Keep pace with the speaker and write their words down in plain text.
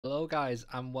Hello guys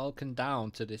and welcome down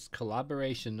to this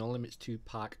collaboration NoLimits 2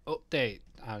 pack update,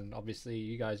 and obviously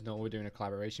you guys know we're doing a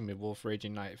collaboration with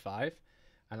WolfRaging95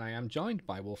 and I am joined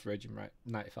by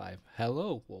WolfRaging95.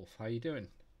 Hello Wolf, how you doing?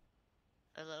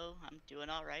 Hello, I'm doing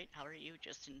all right. How are you?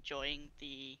 Just enjoying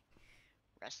the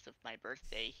rest of my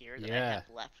birthday here that I Yeah. have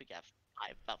left. We got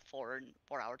about 4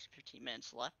 hours and 15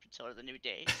 minutes left until the new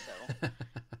day, so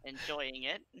enjoying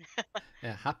it.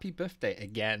 Yeah, happy birthday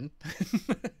again.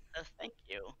 Thank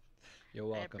you. You're I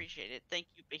welcome. appreciate it. Thank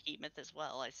you, Behemoth, as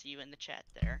well. I see you in the chat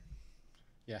there.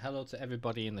 Yeah, hello to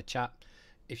everybody in the chat.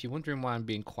 If you're wondering why I'm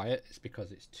being quiet, it's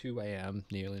because it's 2 a.m.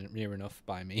 near enough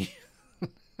by me.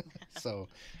 So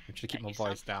I'm trying to Yeah, keep my you sound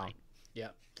voice down. fine. Yeah.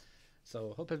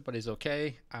 So hope everybody's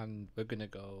okay, and we're gonna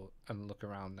go and look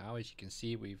around now. As you can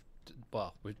see, we've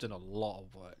done a lot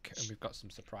of work, and we've got some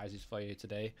surprises for you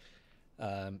today.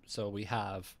 So we've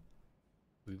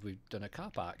done a car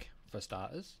park for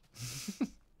starters.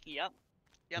 Yep.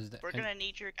 Yep. Is there, We're and gonna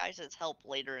need your guys' help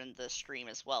later in the stream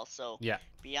as well. So yeah,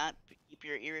 keep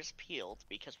your ears peeled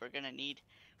because we're gonna need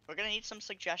some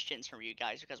suggestions from you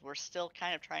guys because we're still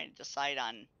kind of trying to decide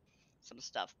on some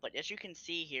stuff. But as you can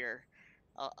see here,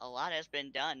 a lot has been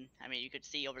done. I mean, you could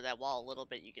see over that wall a little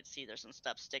bit. You could see there's some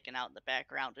stuff sticking out in the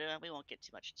background. We won't get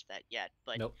too much into that yet.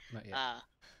 But nope, not yet.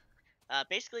 uh,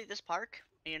 basically, this park,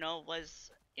 was,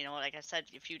 like I said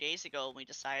a few days ago when we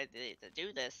decided to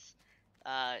do this,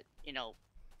 uh, you know,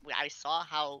 I saw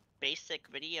how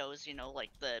basic videos, like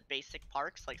the basic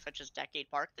parks, like such as Decade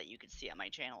Park that you can see on my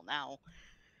channel now,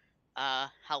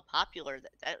 how popular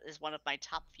that is one of my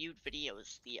top viewed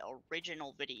videos, the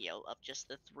original video of just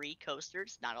the three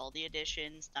coasters, not all the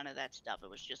additions, none of that stuff. It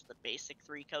was just the basic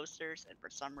three coasters, and for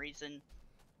some reason,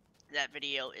 that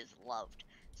video is loved.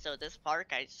 So this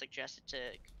park, I suggested to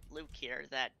Luke here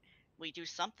that we do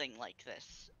something like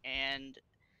this, and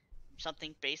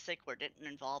something basic where it didn't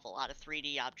involve a lot of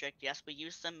 3D object. Yes, we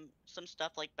use some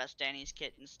stuff like Best Danny's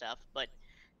kit and stuff, but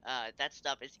that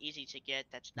stuff is easy to get.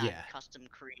 That's not Yeah, custom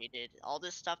created. All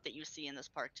this stuff that you see in this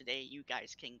park today, you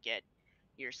guys can get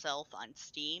yourself on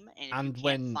Steam, and if you and can't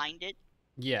when find it,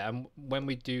 yeah, and when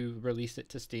we do release it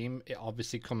to Steam, it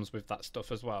obviously comes with that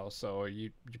stuff as well. So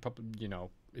you probably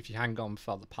if you hang on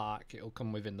for the park, it'll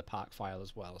come within the park file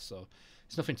as well. So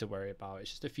it's nothing to worry about. It's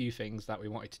just a few things that we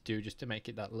wanted to do just to make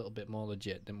it that little bit more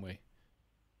legit, didn't we?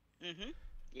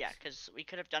 yeah, because we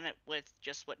could have done it with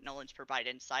just what Nolan's provide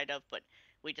inside of, but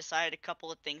we decided a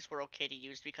couple of things were okay to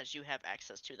use because you have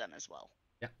access to them as well.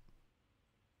 Yeah.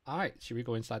 All right, should we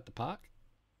go inside the park?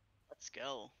 Let's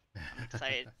go. I'm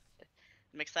excited.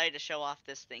 I'm excited to show off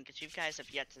this thing because you guys have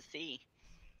yet to see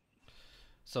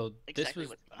So this exactly was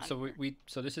what's going on so here.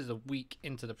 so this is a week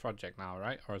into the project now,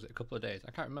 right? Or is it a couple of days?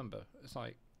 I can't remember. It's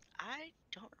like I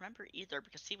don't remember either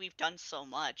because see, we've done so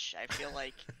much. I feel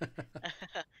like,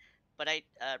 but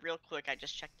real quick, I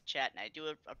just checked the chat and I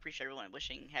do appreciate everyone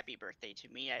wishing happy birthday to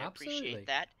me. I appreciate absolutely.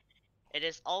 that. It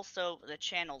is also the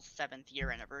channel's 7th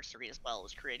year anniversary as well. It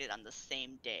was created on the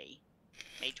same day,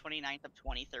 May 29th of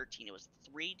 2013. It was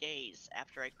 3 days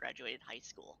after I graduated high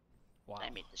school that I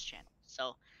Wow. made this channel.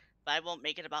 So, but I won't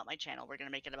make it about my channel. We're gonna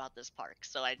make it about this park.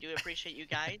 So I do appreciate you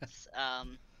guys.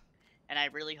 And I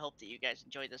really hope that you guys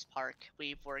enjoy this park.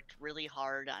 We've worked really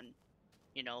hard on,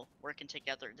 working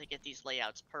together to get these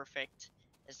layouts perfect.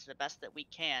 It's the best that we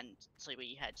can, so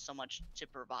we had so much to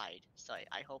provide. So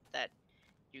I hope that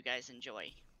you guys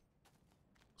enjoy.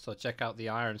 So check out the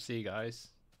Iron Sea, guys.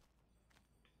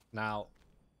 Now,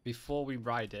 before we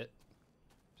ride it,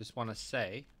 just want to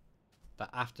say that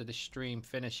after the stream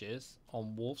finishes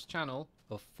on Wolf's channel,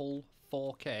 a full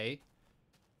 4K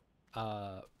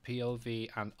POV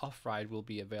and off-ride will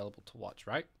be available to watch,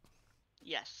 right?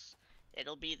 Yes,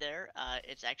 it'll be there.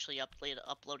 It's actually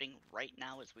uploading right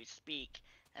now as we speak,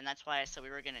 and that's why I said we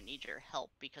were gonna need your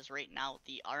help because right now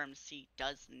the RMC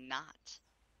does not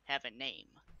have a name,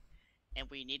 and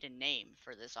we need a name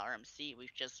for this RMC. We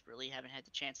just really haven't had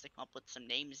the chance to come up with some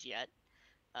names yet.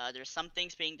 There's some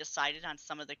things being decided on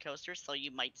some of the coasters, so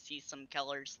you might see some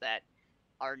colors that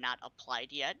are not applied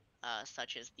yet,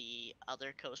 such as the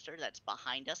other coaster that's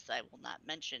behind us that I will not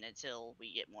mention until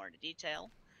we get more into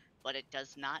detail. But it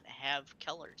does not have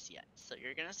colors yet, so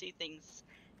you're gonna see things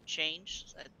change,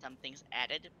 some things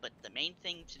added. But the main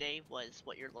thing today was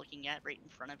what you're looking at right in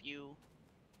front of you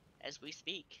as we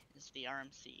speak is the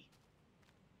RMC.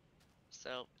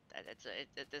 So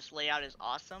this layout is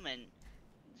awesome, and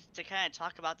to kind of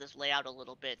talk about this layout a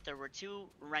little bit, there were two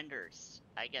renders,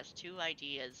 I guess, two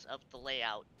ideas of the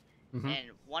layout, Mm-hmm. and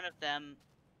one of them,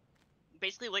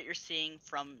 basically what you're seeing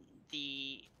from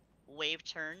the wave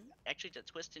turn, actually the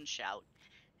twist and shout,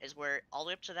 is where all the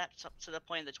way up to that to the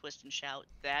point of the twist and shout.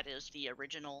 That is the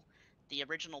original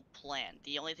plan.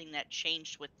 The only thing that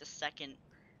changed with the second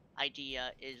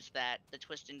idea is that the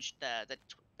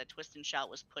the twist and shout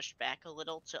was pushed back a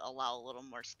little to allow a little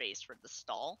more space for the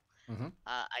stall. Hmm.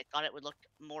 I thought it would look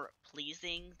more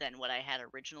pleasing than what I had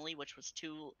originally, which was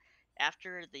too.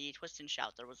 After the twist and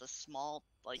shout, there was a small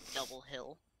like double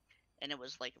hill, and it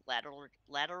was like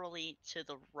laterally to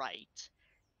the right,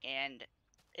 and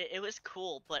it was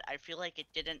cool, but I feel like it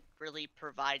didn't really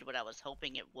provide what I was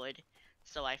hoping it would.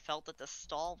 So I felt that the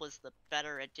stall was the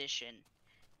better addition,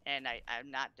 and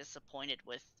I'm not disappointed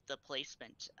with the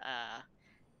placement.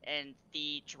 And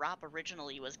the drop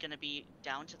originally was going to be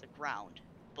down to the ground,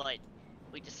 but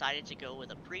we decided to go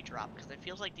with a pre-drop because it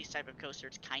feels like these type of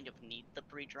coasters kind of need the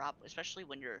pre-drop, especially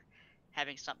when you're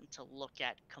having something to look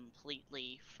at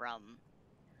completely from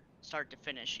start to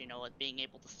finish. You know, with being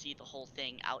able to see the whole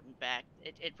thing out and back,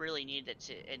 it really needed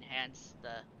to enhance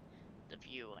the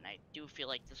view, and I do feel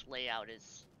like this layout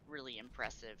is really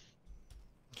impressive.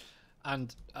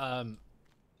 And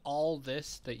all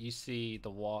this that you see, the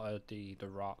water, the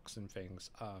rocks and things,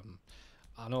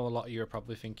 I know a lot of you are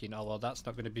probably thinking, oh well, that's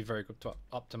not going to be very good to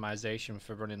optimization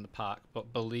for running the park,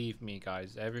 but believe me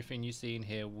guys, everything you see in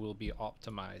here will be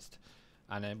optimized,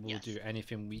 and then we'll Yes, do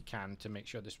anything we can to make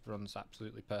sure this runs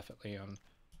absolutely perfectly on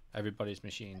everybody's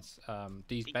machines.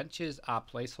 These Be- benches are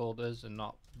placeholders and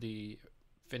not the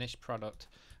finished product.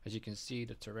 As you can see,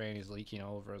 the terrain is leaking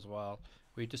over as well.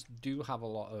 We just do have a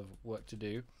lot of work to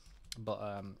do, but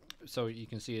so you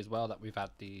can see as well that we've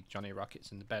had the Johnny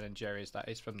Rockets and the Ben and Jerry's. That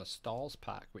is from the Stalls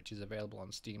pack, which is available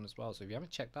on Steam as well. So if you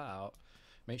haven't checked that out,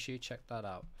 make sure you check that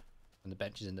out. And the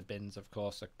benches and the bins, of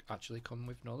course, actually come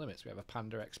with No Limits. We have a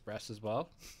Panda Express as well,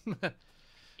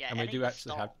 yeah, and we adding do the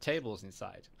actually have stall. tables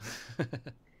inside.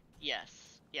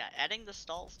 Yes, yeah, adding the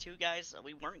stalls too, guys.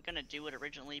 We weren't gonna do it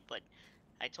originally, but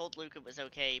I told Luke it was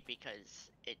okay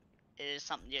because it is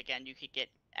something again you could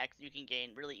you can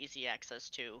gain really easy access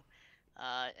to,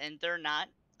 and they're not.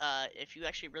 If you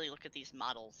actually really look at these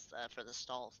models for the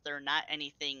stalls, they're not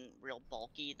anything real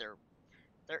bulky. They're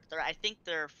I think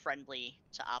they're friendly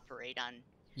to operate on.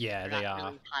 Yeah, They're they not are.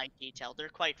 really high detail. They're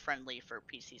quite friendly for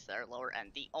PCs that are lower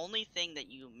end. The only thing that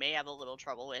you may have a little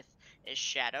trouble with is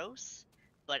shadows.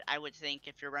 But I would think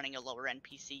if you're running a lower end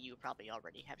PC, you probably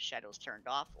already have shadows turned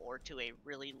off or to a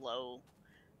really low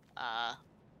uh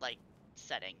like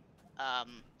setting.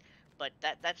 Um but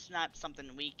that's not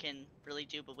something we can really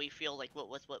do, but we feel like what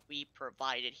we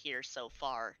provided here so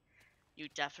far, you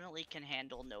definitely can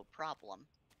handle no problem.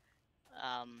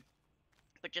 Um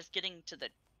but just getting to the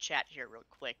chat here real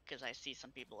quick because I see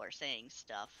some people are saying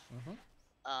stuff. Hmm.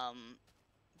 Um,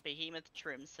 Behemoth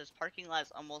Trim says parking lot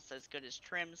is almost as good as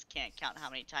Trims. Can't count how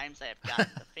many times I have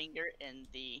gotten the finger in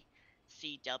the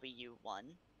CW one,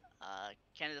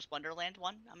 Canada's Wonderland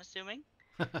one. I'm assuming.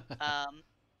 Um,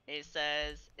 it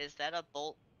says, "Is that a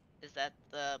Bolt? Is that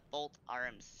the Bolt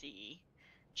RMC?"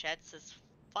 Chad says,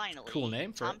 Cool "Finally,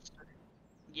 name for it. Tom."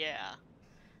 Yeah.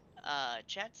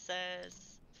 Chat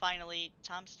says, finally,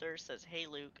 Tom Stir says, "Hey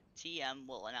Luke, TM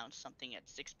will announce something at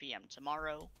 6 p.m.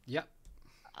 tomorrow." Yep.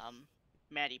 Um,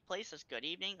 Maddie Play says, "Good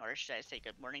evening," or should I say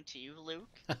good morning to you,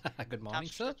 Luke? Good Tom morning,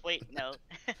 Stir sir. says, "Wait, no."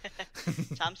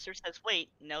 Tom Stir says, "Wait,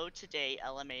 no today,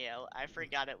 LMAO. I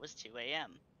forgot it was 2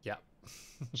 a.m." Yep.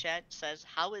 Chat says,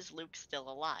 "How is Luke still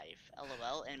alive?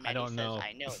 LOL." And I Maddie don't says, know.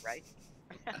 "I know, right?"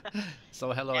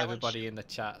 So hello Alan everybody in the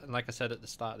chat, and like I said at the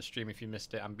start of the stream, if you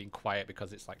missed it, I'm being quiet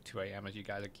because it's like 2 a.m. as you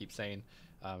guys keep saying.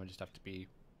 I just have to be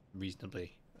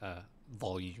reasonably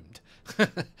volumed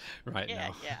right Yeah,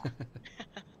 now. yeah.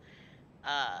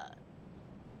 uh,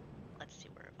 let's see,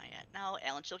 where am I at now?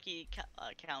 Alan Chilkey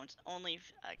accounts only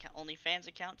fans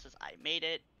account says, "I made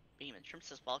it." Behemoth Trim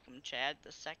says, "Welcome, Chad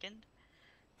the second."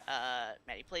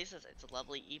 Maddie Play says, "It's a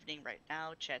lovely evening right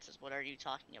now." Chad says, "What are you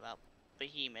talking about,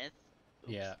 Behemoth?"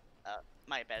 Oops. Yeah.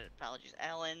 My bad. Apologies,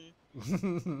 Alan. Is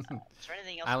there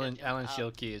anything else good? Alan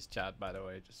Shilkey is chat, by the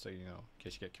way, just so you know, in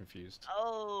case you get confused.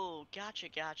 Oh, gotcha,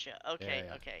 gotcha. Yeah, Okay,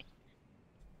 yeah, okay.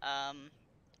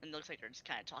 And it looks like they're just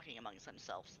kind of talking amongst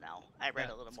themselves now. I yeah. read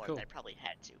a little It's more than cool. I probably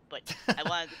had to, but I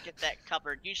wanted to get that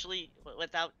covered. Usually,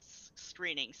 without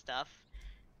screening stuff,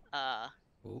 uh,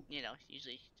 Ooh.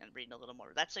 usually I'm reading a little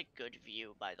more. That's a good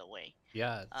view, by the way.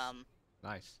 Yeah, it's Um,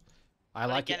 nice. I but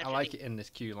like it. again, I if you're like thinking, it in this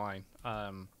queue line.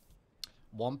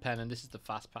 One pen, and this is the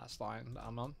fast pass line that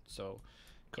I'm on, so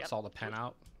yep. cuts all the pen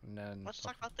out, and then Let's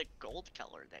talk about the gold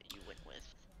color that you went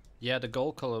with. yeah, the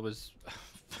gold color was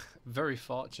very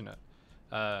fortunate.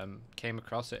 Came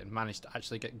across it and managed to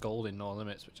actually get gold in No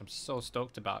Limits, which I'm so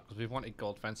stoked about because we've wanted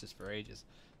gold fences for ages.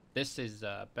 This is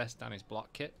Best Danny's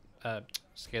block kit.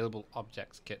 scalable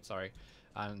objects kit. Sorry,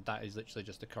 and that is literally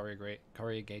just a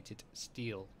corrugated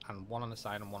steel, and one on the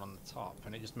side and one on the top,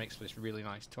 and it just makes for this really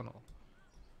nice tunnel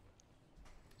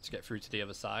to get through to the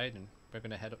other side. And we're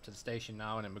going to head up to the station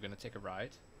now, and then we're going to take a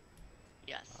ride.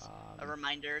 Yes. A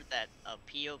reminder that a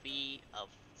POV of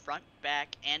front,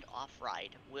 back, and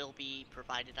off-ride will be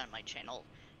provided on my channel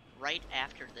right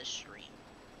after this stream.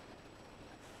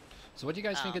 So what do you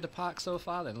guys think of the park so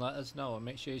far then? Let us know, and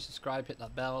make sure you subscribe, hit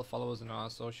that bell, follow us on our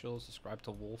socials, subscribe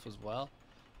to Wolf as well.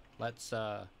 Let's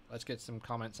get some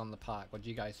comments on the park. What do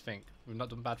you guys think? We've not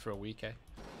done bad for a week, eh?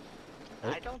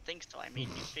 I don't think so. I mean,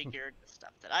 you figured the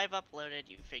stuff that I've uploaded,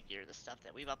 you figure the stuff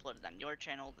that we've uploaded on your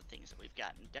channel, the things that we've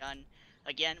gotten done.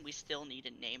 Again, we still need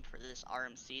a name for this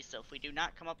RMC, so if we do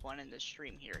not come up one in this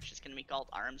stream here, it's just going to be called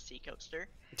RMC Coaster.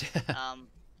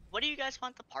 What do you guys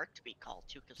want the park to be called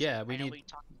too? Cause yeah, we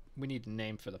need a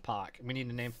name for the park. We need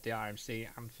a name for the RMC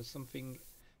and for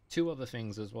two other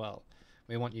things as well.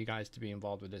 We want you guys to be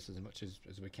involved with this as much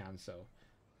as we can. So,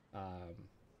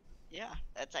 yeah,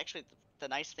 that's actually the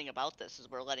nice thing about this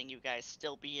is we're letting you guys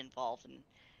still be involved, and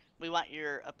we want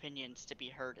your opinions to be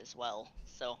heard as well.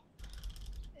 So,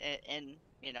 and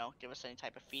you know, give us any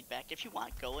type of feedback if you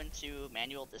want. Go into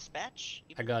manual dispatch.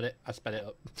 I got it. I sped it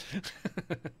up.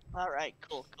 All right,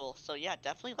 cool. So yeah,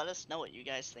 definitely let us know what you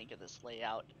guys think of this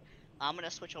layout. I'm gonna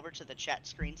switch over to the chat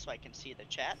screen so I can see the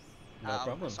chat. No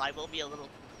problem. So I will be a little,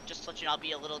 just to let you know, I'll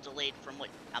be a little delayed from what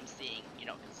I'm seeing, you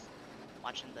know, because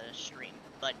watching the stream.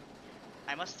 But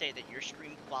I must say that your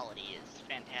stream quality is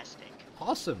fantastic.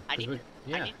 Awesome. I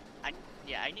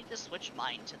need to switch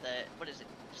mine to the, what is it,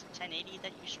 1080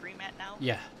 that you stream at now?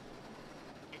 Yeah.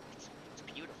 It's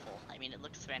beautiful. I mean, it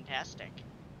looks fantastic.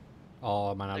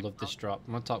 Oh man, I love this drop.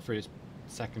 I'm gonna talk through this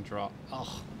second drop.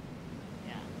 Oh.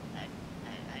 Yeah,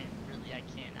 I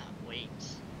cannot wait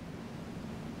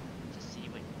to see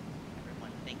what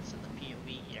everyone thinks of the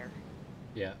POV here.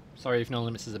 Yeah. Sorry if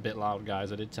NoLimits is a bit loud,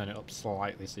 guys. I did turn it up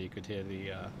slightly so you could hear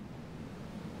the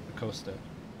coaster.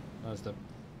 There's the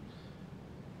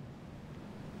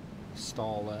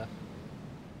stall there.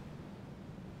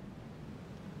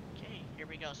 Okay, here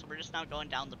we go. So we're just now going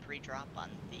down the pre-drop on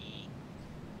the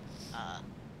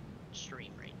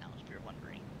stream right now, if you're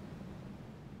wondering.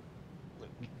 Luke.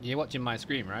 You're watching my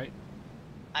screen, right?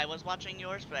 I was watching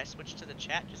yours, but I switched to the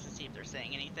chat just to see if they're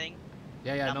saying anything.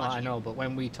 Yeah, no, I know, but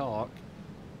when we talk,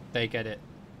 they get it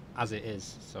as it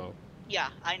is, so... Yeah,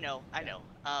 I know.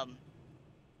 I'm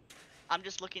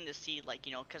just looking to see, like,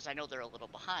 you know, because I know they're a little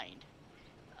behind.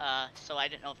 So I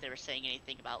didn't know if they were saying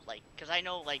anything about, like, because I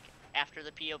know, like, after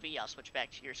the POV, I'll switch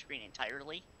back to your screen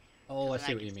entirely. Oh, I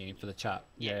see what you mean, for the chat.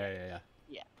 Yeah.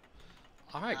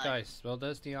 Alright, guys, well,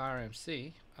 there's the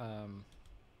RMC.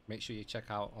 Make sure you check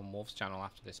out on Wolf's channel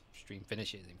after this stream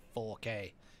finishes in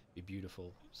 4K. Be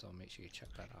beautiful, so make sure you check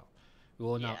that out. We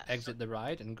will now exit the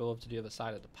ride and go over to the other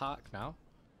side of the park now.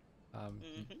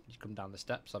 You come down the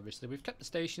steps, obviously. We've kept the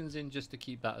stations in just to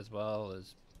keep that as well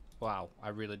as... Wow, I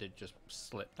really did just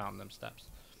slip down them steps.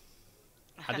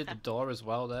 I did the door as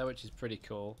well there, which is pretty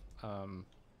cool.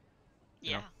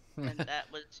 Yeah, and that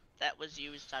was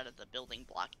used out of the building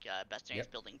block, Best Dance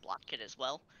building block kit as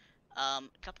well. A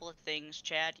couple of things,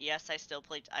 Chad. Yes, I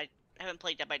haven't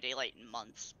played Dead by Daylight in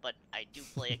months, but I do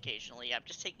play occasionally. I'm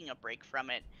just taking a break from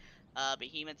it.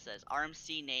 Behemoth says,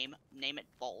 RMC name it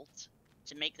Bolt.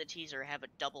 To make the teaser have a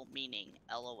double meaning,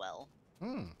 LOL.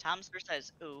 Tomster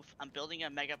says, oof, I'm building a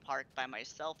mega park by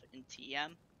myself in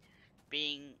TM.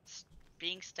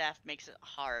 Being staff makes it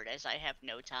hard as I have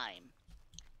no time.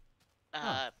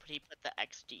 But he put the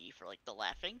XD for, like, the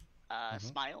laughing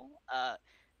smile.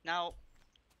 Now,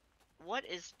 what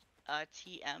is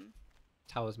TM?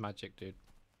 Towers Magic, dude.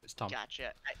 It's Tom.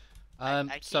 Gotcha.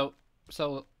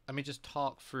 So let me just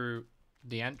talk through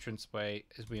the entranceway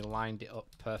as we lined it up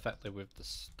perfectly with the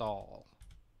stall.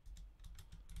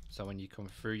 So when you come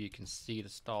through, you can see the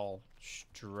stall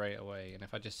straight away. And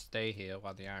if I just stay here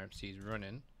while the RMC is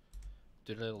running,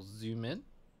 do a little zoom in.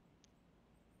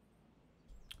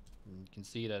 And you can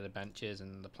see there the benches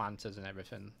and the planters and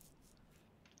everything.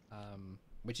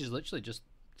 Which is literally just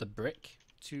the brick.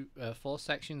 4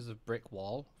 sections of brick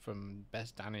wall from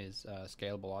Best Danny's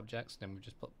scalable objects. Then we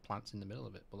just put plants in the middle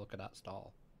of it. But look at that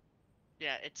stall.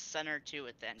 Yeah, it's centered too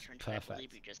at the entrance. I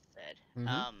believe you just said.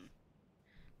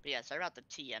 But yeah, sorry about the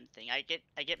TM thing. I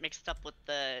get mixed up with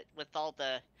all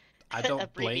the I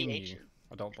don't blame you.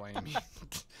 I don't blame you.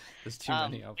 There's too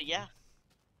many of them. But yeah,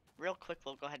 real quick,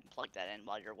 we'll go ahead and plug that in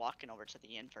while you're walking over to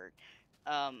the invert.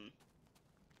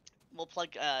 We'll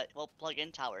plug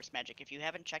in Towers Magic. If you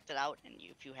haven't checked it out, and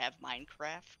if you have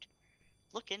Minecraft,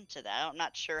 look into that. I'm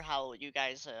not sure how you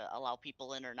guys allow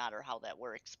people in or not, or how that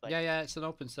works, but Yeah, it's an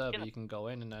open server. gonna, You can go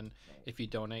in, and then if you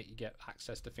donate, you get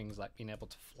access to things like being able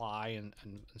to fly and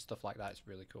stuff like that. It's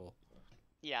really cool.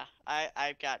 yeah,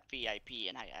 I've got VIP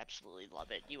and I absolutely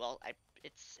love it.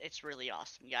 It's really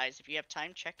awesome, guys. If you have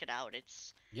time, check it out.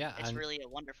 Yeah, It's and really a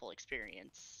wonderful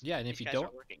experience. yeah, and These if you guys are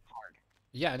don't, working hard.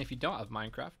 yeah, and if you don't have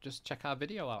Minecraft, just check our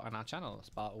video out on our channel. It's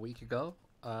about a week ago.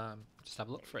 Just have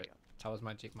a look There for you it. go. Towers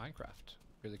Magic Minecraft.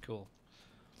 Really cool.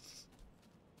 Yeah,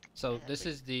 So this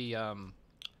is the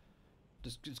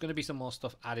there's going to be some more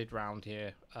stuff added around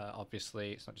here.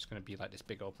 Obviously, it's not just going to be like this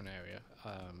big open area.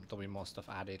 There'll be more stuff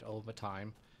added over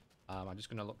time. I'm just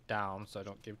going to look down so I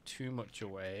don't give too much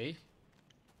away.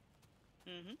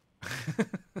 Mhm.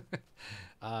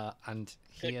 And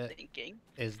Good here thinking.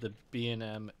 is the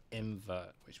B&M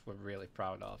invert, which we're really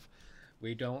proud of.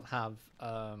 We don't have.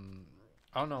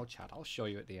 Oh no, Chad, I'll show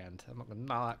you at the end. I'm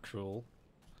not that cruel.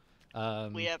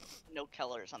 We have no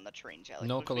colors on the train yet. Like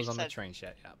No we colors on the said, train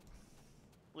yet. Yeah.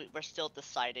 we're still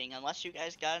deciding. Unless you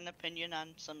guys got an opinion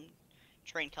on some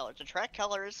train colors. The track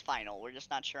color is final. We're just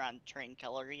not sure on train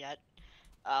color yet.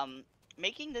 Um,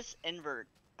 Making this invert,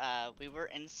 we were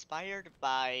inspired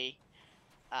by,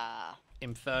 uh,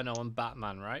 Inferno and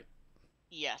Batman, right?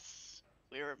 yes,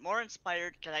 we were more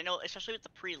inspired because I know, especially with the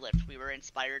pre-lift, we were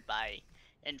inspired by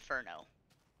Inferno.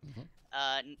 Hmm.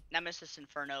 Nemesis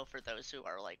Inferno, for those who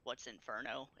are like, what's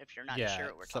Inferno? If you're not Yeah, sure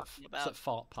what we're talking it's about. at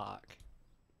Fort Park.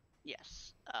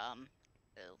 Yes.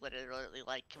 Literally,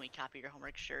 like, can we copy your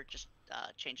homework? Sure. Just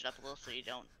change it up a little so you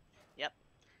don't. Yep.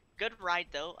 Good ride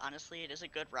though. Honestly, it is a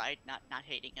good ride. Not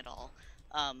hating at all.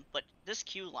 But this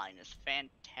queue line is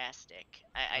fantastic.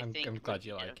 I think I'm Luke glad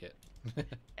you like it.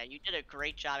 yeah, you did a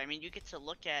great job. I mean, you get to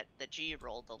look at the G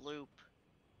roll, the loop.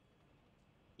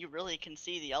 You really can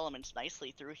see the elements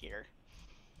nicely through here.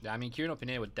 Yeah, I mean, queuing up in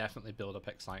here would definitely build up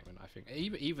excitement. I think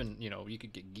even you know you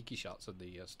could get geeky shots of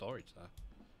the storage there.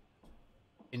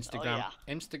 Oh yeah.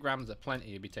 Instagrams are plenty.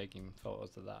 You'd be taking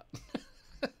photos of that.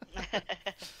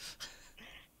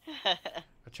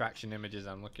 Attraction images.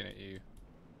 I'm looking at you.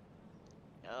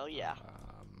 Oh yeah.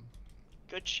 Um,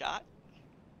 Good shot.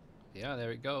 yeah,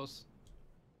 there it goes.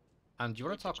 And do you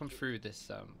want to Look talk at them you. through this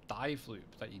dive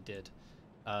loop that you did?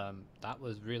 That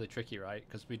was really tricky, right?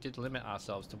 Because we did limit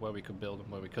ourselves to where we could build and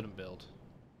where we couldn't build.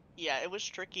 Yeah, it was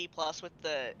tricky. Plus, with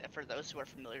the for those who are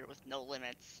familiar with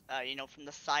NoLimits, you know, from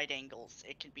the side angles,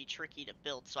 it can be tricky to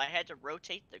build. So I had to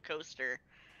rotate the coaster,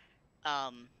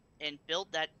 um, and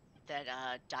build that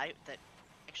dive that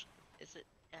actually is it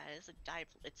yeah it's a dive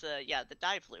it's a yeah the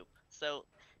dive loop. So,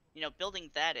 you know, building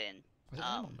that in, Was it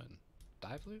um, Immelman?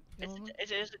 Dive loop? it's Immelman?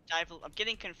 it is a dive loop. I'm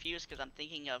getting confused because I'm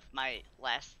thinking of my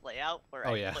last layout where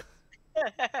Oh I yeah. put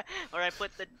where I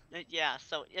put the yeah,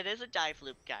 so it is a dive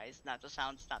loop, guys. Not to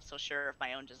sound not so sure of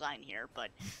my own design here,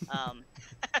 but um,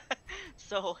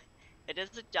 so it is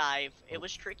a dive. It Oh,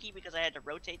 was tricky because I had to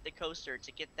rotate the coaster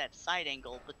to get that side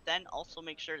angle, but then also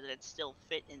make sure that it still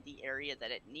fit in the area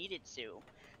that it needed to.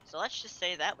 So let's just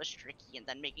say that was tricky, and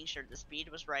then making sure the speed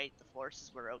was right, the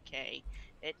forces were okay.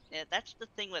 That's the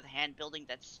thing with hand building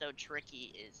that's so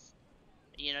tricky is,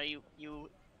 you know, you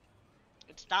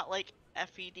it's not like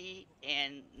FED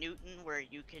and Newton where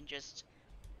you can just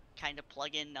kind of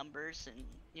plug in numbers and,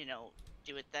 you know,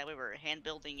 do it that way. Where hand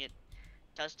building, it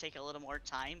does take a little more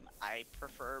time. I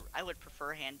would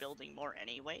prefer hand building more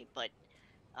anyway, but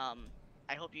um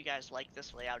I hope you guys like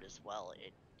this layout as well.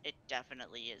 It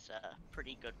definitely is a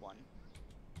pretty good one.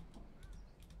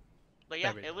 But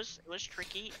yeah, very it was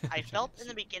tricky. I felt in nice.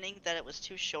 the beginning that it was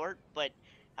too short, but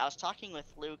I was talking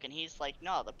with Luke and he's like,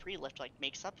 "No, the pre-lift like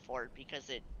makes up for it because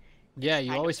Yeah, it's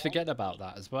you kind of always forget about bulky."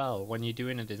 that as well when you're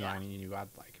doing a Yeah. design and you add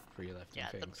like pre-lift and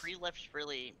Yeah, the things. pre-lift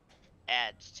really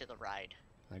adds to the ride.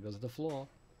 There goes the floor.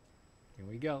 Here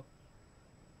we go.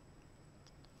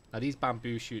 Now these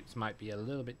bamboo shoots might be a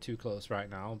little bit too close right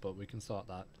now, but we can sort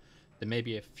that. There may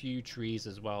be a few trees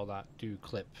as well that do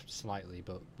clip slightly,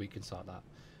 but we can sort that.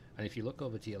 And if you look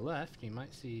over to your left, you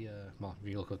might see, well, if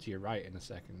you look over to your right in a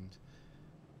second,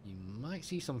 you might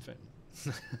see something.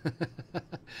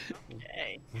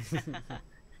 Okay.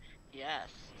 Yes.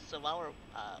 So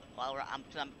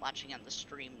I'm watching on the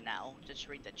stream now. Just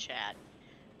read the chat.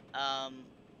 Um,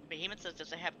 Behemoth says,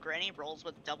 does it have granny rolls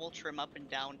with double trim up and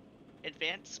down,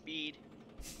 advanced speed,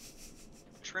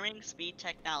 trimming speed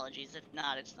technologies? If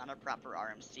not, it's not a proper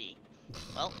RMC.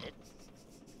 Well, it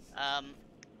um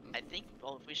I think,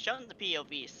 well, we've shown the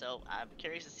POV, so I'm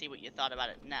curious to see what you thought about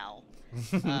it now.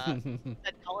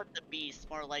 I'd call it the beast,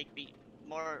 more like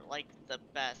the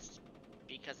best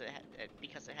because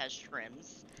it has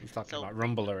trims. He's talking So about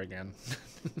Rumbler again.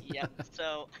 yep.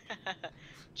 So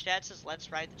Chad says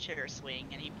let's ride the chair swing,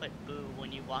 and he put boo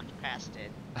when you walked past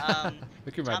it.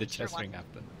 We can ride the Tomster chest wants swing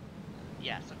after.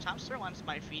 Yeah, so Tomster wants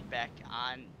my feedback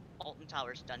on Alton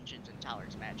Towers Dungeons and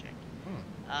Towers Magic.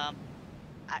 Hmm. Um,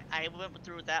 I went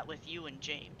through that with you and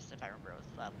James, if I remember,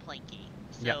 with Planky.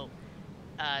 Yeah. So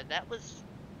that was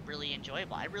really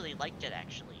enjoyable. I really liked it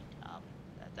actually.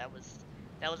 That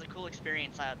was a cool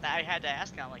experience. I had to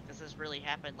ask him like, does this really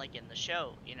happen like in the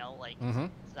show? You know, like, Mm-hmm.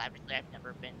 'cause obviously I've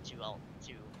never been to Alton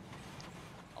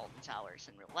Towers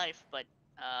in real life, but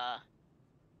yeah,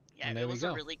 And it there we was a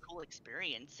go. really cool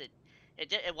experience.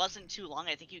 It wasn't too long.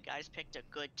 I think you guys picked a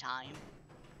good time.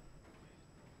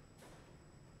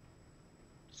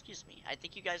 Excuse me. I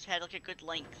think you guys had like a good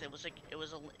length. It was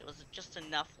just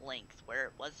enough length where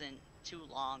it wasn't too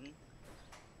long,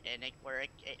 and it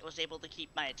was able to keep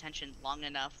my attention long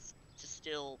enough to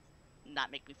still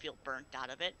not make me feel burnt out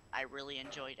of it. I really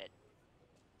enjoyed it.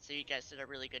 So you guys did a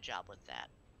really good job with that.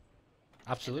 And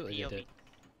the Absolutely, they did.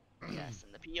 POV, yes,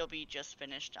 and the POV just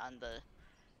finished on the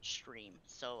stream.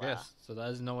 So Yes. So let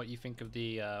us know what you think of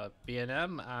the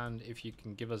B&M, and if you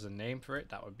can give us a name for it,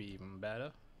 that would be even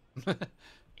better.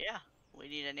 yeah, we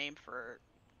need a name for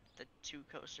the two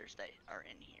coasters that are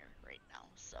in here right now.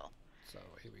 So, So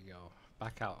here we go.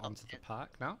 Back out oh, onto the and park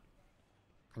now.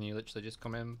 And you literally just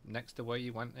come in next to where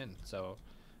you went in. So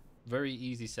very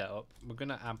easy setup.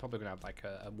 I'm probably gonna have like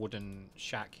a wooden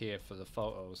shack here for the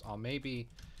photos, or maybe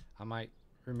I might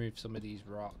remove some of these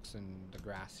rocks and the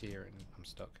grass here, and I'm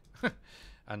stuck.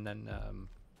 And then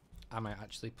I might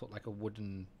actually put like a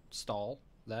wooden stall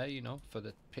there, for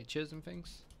the pictures and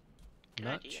things. good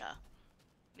Merch. idea.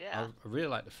 Yeah, I really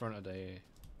like the front of the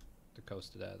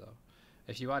coaster there though.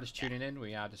 If you are just yeah, tuning in,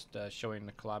 we are just showing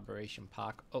the collaboration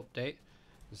park update.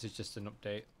 This is just an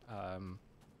update.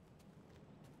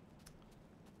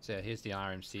 So yeah, here's the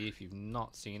RMC. If you've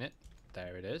not seen it,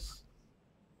 there it is.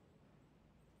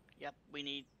 yep.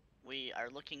 We are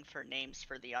looking for names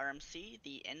for the RMC,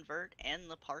 the invert, and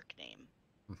the park name.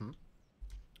 Hmm.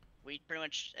 We pretty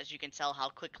much, as you can tell, how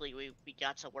quickly we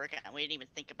got to work on. We didn't even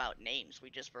think about names. We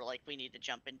just were like, we need to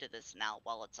jump into this now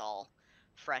while it's all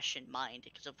fresh in mind.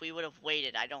 Because if we would have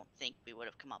waited, I don't think we would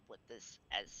have come up with this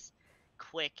as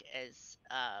quick as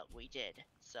we did.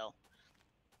 So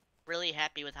really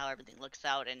happy with how everything looks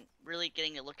out, and really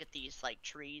getting to look at these like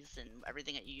trees and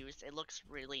everything that you used. It looks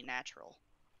really natural.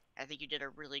 I think you did a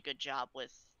really good job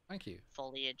with Thank you.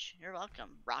 foliage. You're welcome.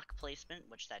 Rock placement,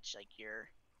 which that's like your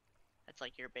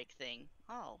big thing.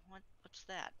 Oh, what's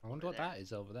that I wonder over what there? that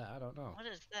is over there. I don't know. What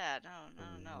is that? Oh,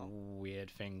 no, no. Weird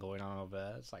thing going on over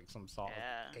there. It's like some sort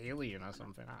Yeah, of alien or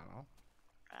something. I don't know.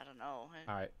 I don't know.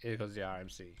 All right, here goes the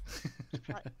RMC.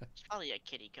 It's probably a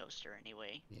kiddie coaster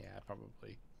anyway. Yeah,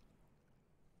 probably.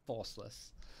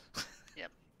 Forceless.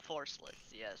 Yep, forceless.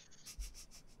 Yes.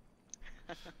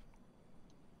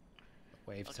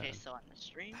 Wave Okay, turn. so on the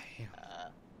stream, Damn.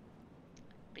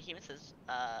 Behemoth says,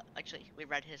 actually, we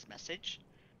read his message.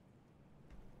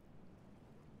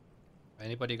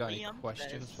 Anybody got any Liam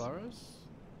questions says, for us?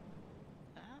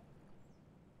 uh,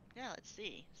 yeah, let's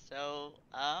see. So,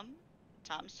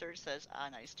 Tom Sir says,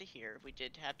 nice to hear. We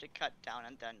did have to cut down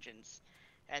on dungeons,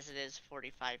 as it is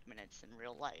 45 minutes in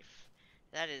real life.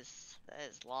 That is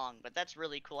long, but that's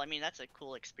really cool. I mean, that's a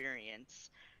cool experience.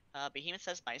 Behemoth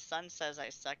says, my son says I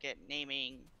suck at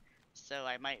naming, so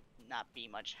I might not be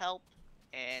much help.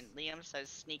 And Liam says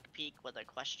sneak peek with a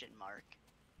question mark.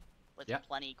 With Yeah.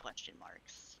 plenty question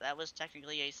marks. That was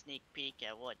technically a sneak peek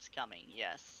at what's coming,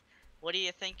 yes. What do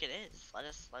you think it is? Let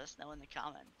us know in the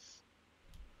comments.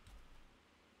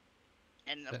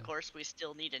 And of course, we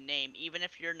still need a name. Even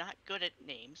if you're not good at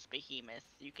names, Behemoth,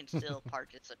 you can still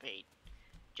participate.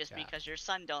 Just Yeah. because your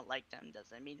son don't like them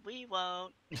doesn't mean we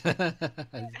won't. He's got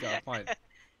a point.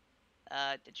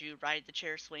 Did you ride the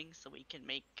chair swing so we can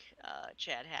make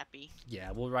Chad happy?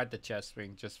 Yeah, we'll ride the chest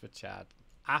swing just for Chad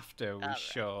after we Alright.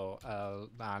 show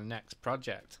our next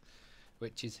project,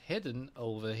 which is hidden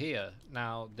over here.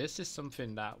 Now, this is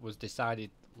something that was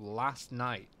decided last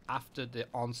night after the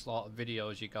onslaught of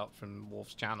videos you got from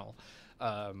Wolf's channel.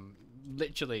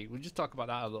 Literally, we'll just talk about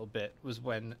that a little bit. Was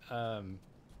when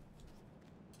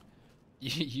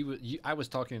I was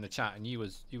talking in the chat and you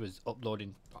was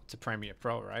uploading to Premiere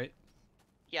Pro, right?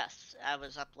 Yes, I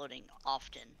was uploading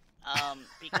often.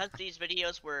 Because these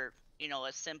videos were,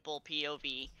 a simple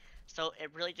POV, so it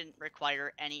really didn't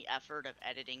require any effort of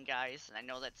editing, guys. And I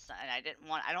know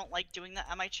and I don't like doing that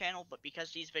on my channel, but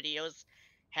because these videos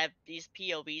have these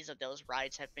POVs of those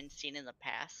rides have been seen in the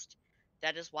past,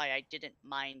 that is why I didn't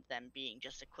mind them being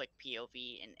just a quick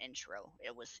POV and intro.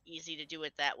 It was easy to do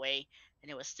it that way,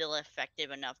 and it was still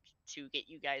effective enough to get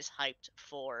you guys hyped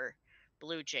for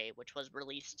Blue Jay, which was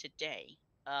released today.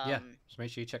 Yeah, so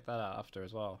make sure you check that out after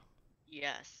as well.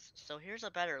 Yes. So here's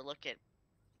a better look at,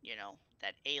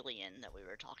 that alien that we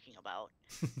were talking about.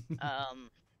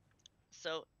 Um,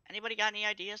 so anybody got any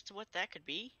ideas to what that could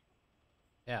be?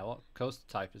 Yeah, what coaster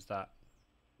type is that?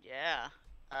 Yeah.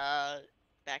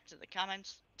 Back to the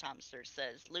comments. Tomster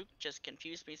says, Luke just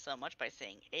confused me so much by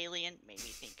saying alien, made me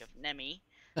think of Nemi.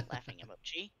 Laughing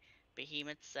emoji.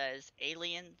 Behemoth says,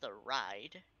 alien the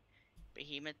ride.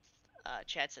 Behemoth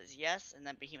chat says yes, and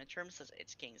then Behemoth Term says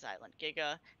it's King's Island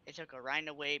Giga. They took Orion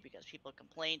away because people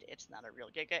complained it's not a real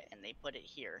Giga, and they put it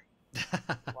here.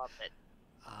 Love it.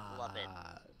 Love it.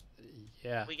 uh,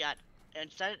 yeah. We got,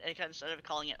 instead of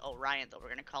calling it Orion, though, we're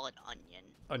going to call it Onion.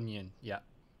 Onion, yeah.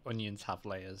 Onions have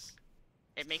layers.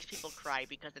 It makes people cry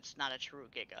because it's not a true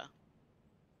Giga.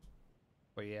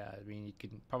 But yeah, I mean, you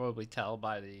can probably tell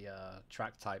by the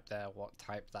track type there what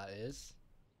type that is.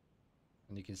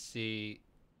 And you can see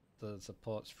the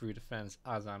supports through the fence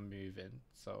as I'm moving,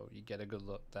 so you get a good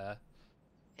look there.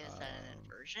 Is that an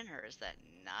inversion, or is that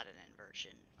not an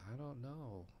inversion? I don't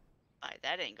know. By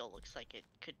that angle, looks like it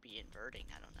could be inverting.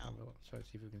 I don't know. We'll try to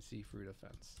see if we can see through the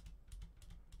fence.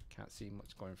 Can't see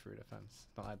much going through the fence.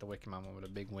 Not like the Wicker Man one with a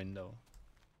big window.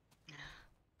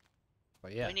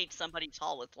 But yeah. We need somebody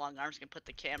tall with long arms who can put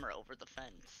the camera over the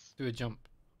fence. Do a jump.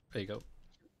 There you go.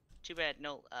 Too bad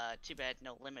no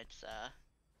limits.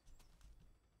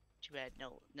 Too bad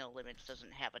no limits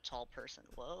doesn't have a tall person.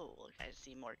 Whoa, look, I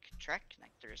see more track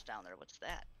connectors down there. What's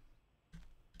that?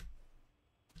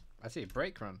 I see a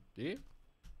brake run. Do you?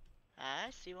 I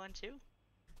see one too.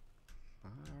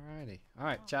 Alrighty.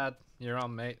 Alright, Chad, you're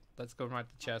on, mate. Let's go ride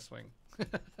the chair swing.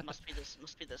 must be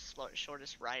the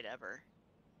shortest ride ever.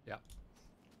 Yeah.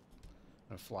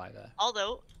 I'm gonna fly there.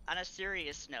 Although, on a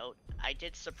serious note, I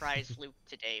did surprise Luke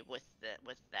today with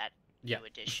that new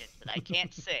edition, but I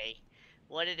can't say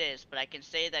what it is, but I can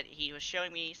say that he was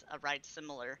showing me a ride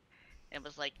similar and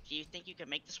was like, do you think you can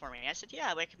make this for me? I said,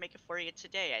 yeah, I can make it for you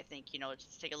today. I think,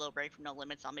 just take a little break from No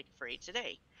Limits, I'll make it for you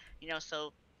today.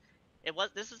 So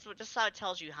this is how it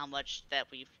tells you how much that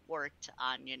we've worked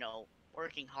on,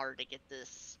 working hard to get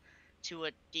this to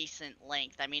a decent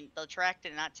length. I mean, the track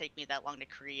did not take me that long to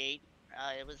create.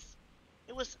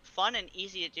 It was fun and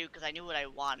easy to do because I knew what I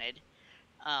wanted.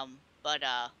 But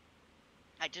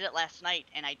I did it last night,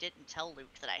 and I didn't tell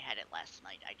Luke that I had it last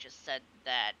night. I just said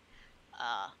that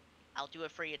I'll do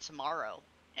it for you tomorrow.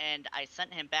 And I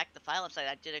sent him back the file and said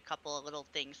I did a couple of little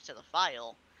things to the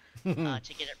file to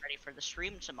get it ready for the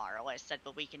stream tomorrow. I said,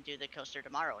 but we can do the coaster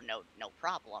tomorrow. No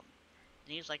problem.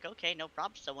 And he was like, okay, no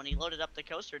problem. So when he loaded up the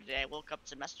coaster today, I woke up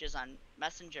to messages on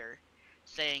Messenger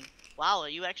saying, wow,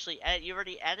 you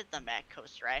already added the Mac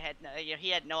coaster. He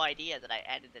had no idea that I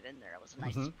added it in there. It was a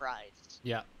nice surprise.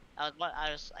 Yeah. I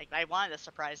was like, I wanted to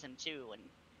surprise him too, and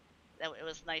it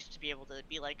was nice to be able to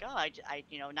be like, oh, I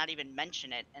not even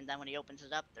mention it, and then when he opens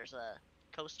it up, there's a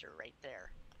coaster right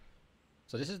there.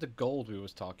 So this is the gold we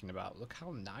was talking about. Look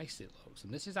how nice it looks,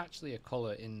 and this is actually a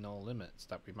color in No Limits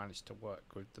that we managed to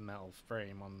work with the metal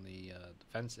frame on the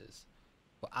fences.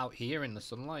 But out here in the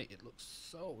sunlight, it looks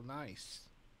so nice.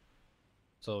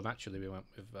 So naturally, we went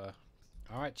with,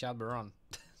 all right, Chad, we're on.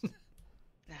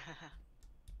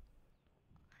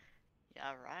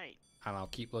 Yeah, right. And I'll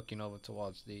keep looking over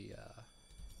towards the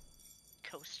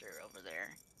coaster over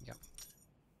there. Yep.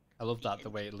 I love that,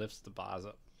 the way it lifts the bars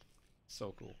up.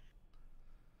 So cool.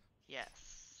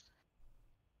 Yes.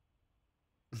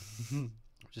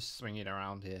 Just swinging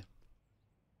around here.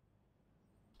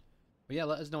 But yeah,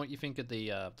 let us know what you think of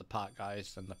the park,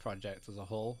 guys, and the project as a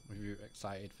whole. If you're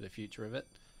excited for the future of it.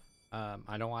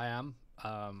 I know I am.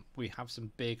 We have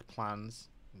some big plans.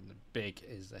 And big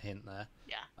is a hint there.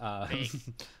 Yeah,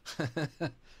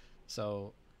 big.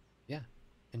 So, yeah,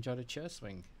 enjoy the chair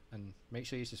swing. And make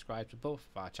sure you subscribe to both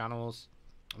of our channels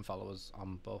and follow us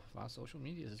on both of our social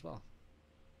medias as well.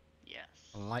 Yes.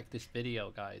 And like this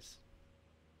video, guys.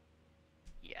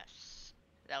 Yes.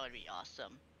 That would be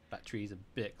awesome. That tree's a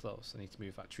bit close. I need to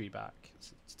move that tree back.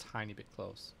 It's a tiny bit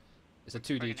close. It's a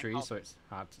 2D tree, so it's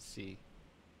hard to see.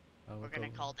 We're gonna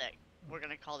call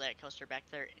that coaster back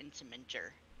there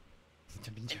Intiminger.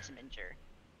 Intiminger.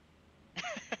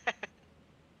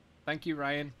 Thank you,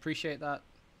 Ryan. Appreciate that.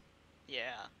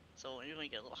 Yeah. So when we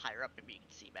get a little higher up, maybe you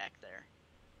can see back there.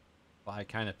 Well, I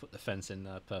kind of put the fence in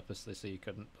there purposely so you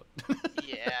couldn't. But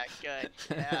yeah, good.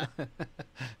 Yeah.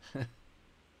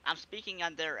 I'm speaking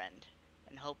on their end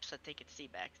in hopes that they could see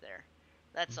back there.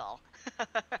 That's all.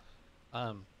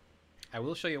 I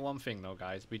will show you one thing though,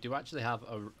 guys. We do actually have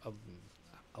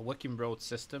a working road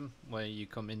system where you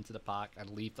come into the park and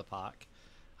leave the park,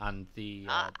 and the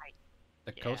Yeah.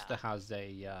 coaster has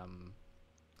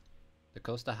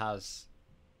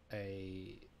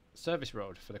a service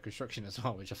road for the construction as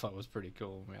well, which I thought was pretty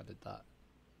cool when we added that.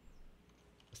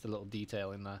 Just a little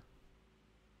detail in there.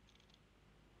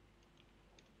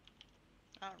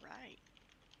 All right.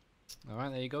 All right,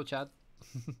 there you go, Chad.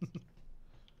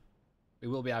 We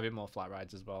will be having more flat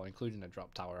rides as well, including a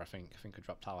drop tower. I think a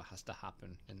drop tower has to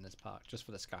happen in this park just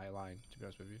for the skyline. To be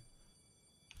honest with you.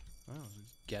 Oh,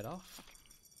 get off.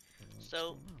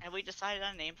 So, have we decided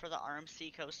on a name for the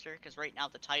RMC coaster? Because right now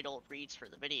the title reads for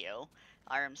the video,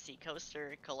 RMC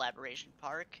Coaster Collaboration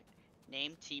Park,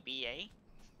 name TBA,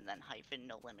 and then hyphen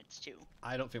no limits too.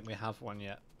 I don't think we have one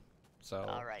yet. So.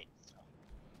 All right. So,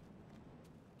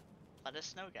 let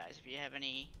us know, guys, if you have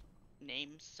any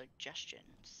name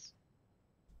suggestions.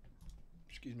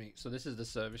 Excuse me. So this is the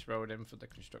service road in for the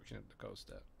construction of the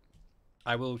coaster.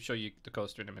 I will show you the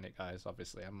coaster in a minute, guys.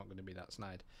 Obviously, I'm not going to be that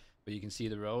snide. But you can see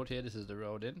the road here. This is the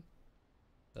road in.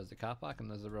 There's the car park,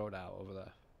 and there's the road out over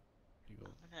there.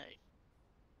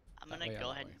 I'm gonna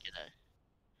go ahead and get a.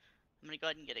 I'm gonna go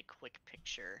ahead and get a quick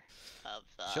picture of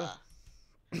Sure.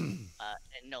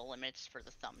 and no limits for the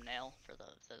thumbnail for the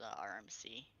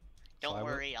RMC. Don't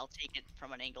worry, I'll take it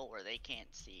from an angle where they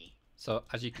can't see. So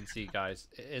as you can see, guys,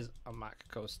 it is a Mack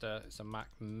coaster. It's a Mack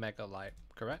Mega Light,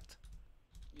 correct?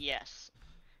 Yes,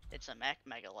 it's a Mack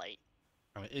Mega Light.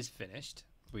 And it is finished.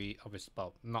 We obviously,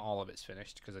 well, not all of it's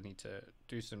finished because I need to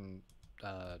do some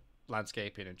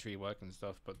landscaping and tree work and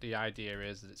stuff. But the idea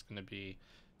is that it's going to be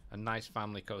a nice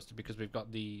family coaster because we've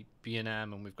got the B&M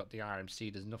and we've got the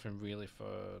RMC. There's nothing really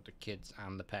for the kids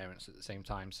and the parents at the same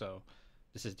time. So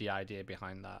this is the idea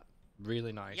behind that.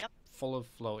 Really nice, full of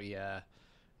floaty air.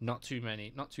 Not too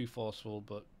many, not too forceful,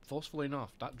 but forceful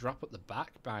enough. That drop at the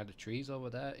back behind the trees over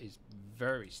there is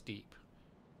very steep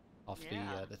off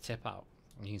the tip out.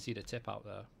 And you can see the tip out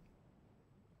there.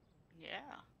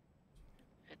 Yeah,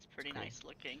 it's pretty nice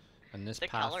looking. And this the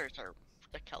colors are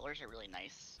really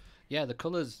nice. Yeah, the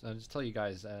colors. I'll just tell you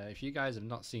guys, if you guys have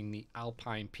not seen the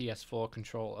Alpine PS4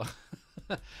 controller,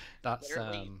 that's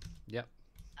yep.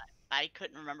 I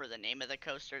couldn't remember the name of the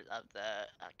coaster of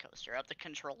the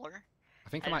controller. I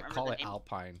think I might call it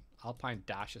Alpine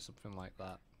Dash or something like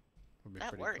that. Would be that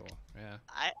pretty worked. Cool. Yeah.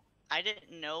 I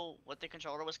didn't know what the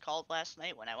controller was called last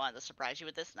night when I wanted to surprise you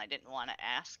with this, and I didn't want to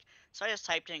ask. So I just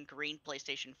typed in green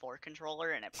PlayStation 4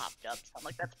 controller, and it popped up. So I'm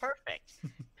like, that's perfect.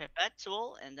 Pipette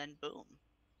tool, and then boom.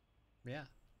 Yeah.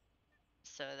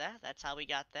 So that's how we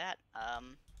got that.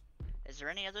 Is there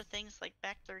any other things like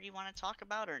back there you want to talk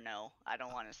about, or no? I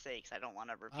don't want to say because I don't want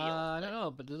to reveal. I don't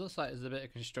know, but it looks like there's a bit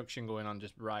of construction going on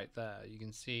just right there. You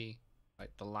can see,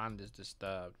 like, the land is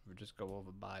disturbed. We just go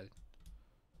over by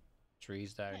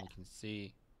trees there, and you can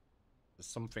see there's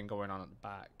something going on at the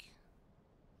back.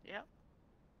 Yep.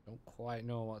 Don't quite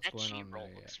know what's going on there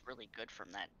yet. Looks really good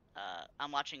from that.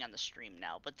 I'm watching on the stream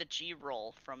now, but the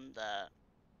G-roll from the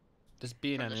this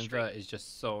being an invert is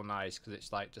just so nice because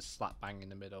it's like just slap bang in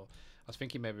the middle. I was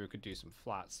thinking maybe we could do some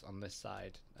flats on this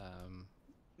side.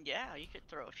 Yeah, you could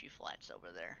throw a few flats over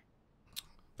there.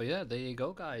 But yeah, there you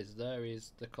go, guys. There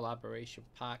is the collaboration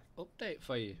pack update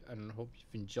for you, and I hope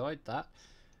you've enjoyed that.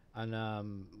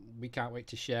 And we can't wait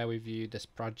to share with you this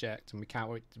project, and we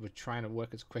can't wait. We're trying to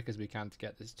work as quick as we can to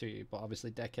get this to you. But obviously,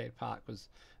 Decade Park was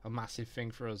a massive thing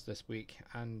for us this week,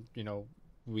 and you know,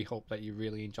 we hope that you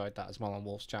really enjoyed that as well on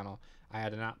Wolf's channel. I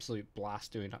had an absolute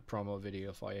blast doing that promo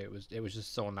video for you. It was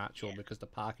just so natural because the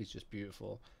park is just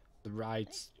beautiful. The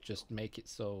rides just make it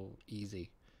so easy.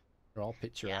 They're all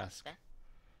picturesque.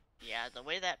 Yeah, the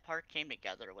way that park came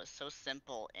together was so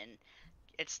simple, and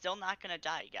it's still not gonna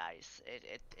die, guys.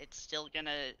 It's still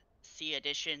gonna see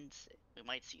additions. We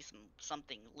might see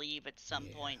something leave at some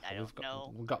point. I don't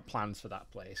know. We've got plans for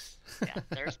that place. Yeah,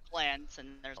 there's plans,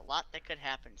 and there's a lot that could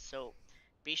happen. So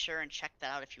be sure and check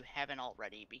that out if you haven't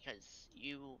already, because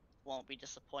you won't be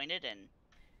disappointed, and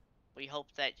we hope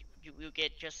that you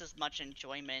get just as much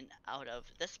enjoyment out of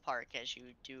this park as you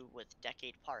do with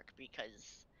Decade Park,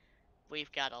 because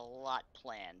we've got a lot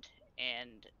planned,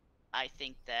 and I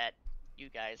think that you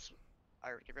guys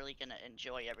are really going to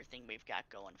enjoy everything we've got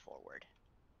going forward.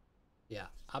 Yeah,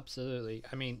 absolutely.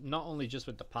 I mean, not only just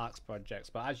with the parks projects,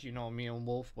 but as you know, me and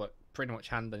Wolf work pretty much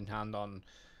hand in hand on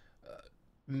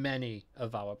many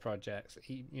of our projects.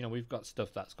 You know, we've got stuff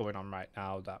that's going on right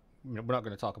now that we're not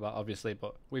going to talk about, obviously,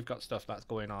 but we've got stuff that's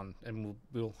going on, and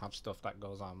we'll have stuff that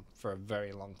goes on for a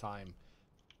very long time.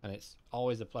 And it's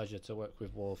always a pleasure to work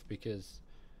with Wolf because,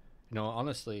 you know,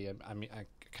 honestly, I mean, I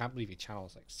can't believe your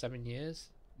channel's like 7 years.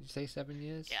 you say 7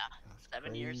 years? Yeah, That's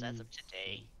 7 years as of crazy.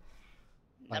 today.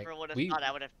 Like Never would have we thought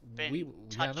I would have we been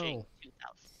yeah touching no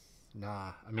 2,000.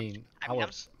 nah. I I'm, mean I mean, our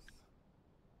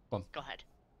well, go ahead.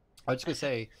 I was just gonna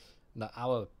say that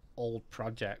our old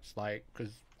projects, like,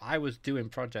 because I was doing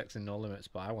projects in NoLimits,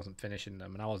 but I wasn't finishing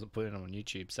them, and I wasn't putting them on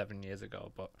YouTube 7 years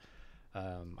ago. But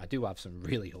I do have some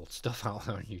really old stuff out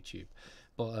there on YouTube.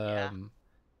 But Yeah,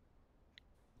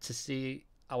 to see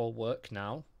our work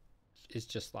now is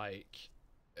just like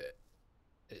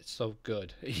it's so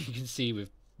good. You can see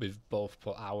we've both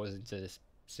put hours into this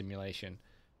simulation,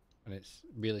 and it's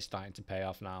really starting to pay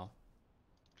off now.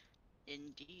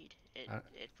 indeed. It I,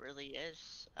 it really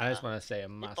is. I just want to say a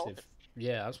It both. massive,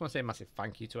 yeah, I just want to say a massive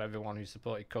thank you to everyone who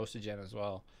supported CoasterGen as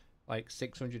well. Like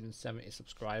 670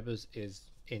 subscribers is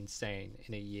insane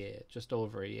in a year, just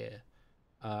over a year.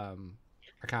 Um,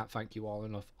 I can't thank you all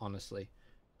enough, honestly.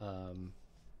 Um,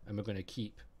 and we're going to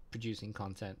keep producing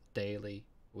content daily,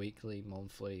 weekly,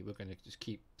 monthly. We're going to just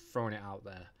keep throwing it out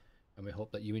there, and we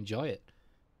hope that you enjoy it.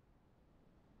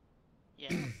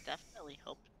 Yeah, definitely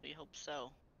hope. We hope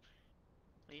so.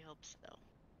 We hope so.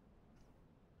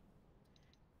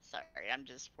 Sorry, I'm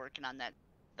just working on that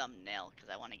thumbnail because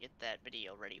I want to get that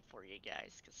video ready for you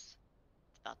guys because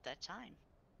it's about that time.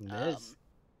 Liz, Um,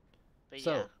 but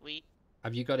yeah, so we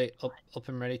have you got it up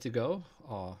and ready to go,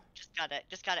 or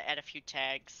just gotta add a few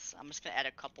tags. I'm just gonna add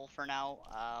a couple for now.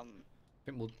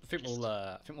 Just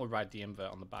I think we'll ride the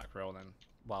invert on the back row then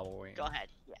while we're go waiting. ahead.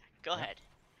 Yeah, go Yeah, ahead.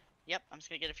 Yep, I'm just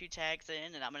gonna get a few tags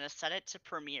in and I'm gonna set it to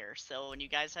Premiere. So when you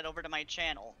guys head over to my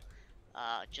channel,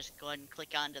 just go ahead and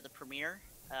click onto the Premiere,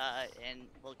 and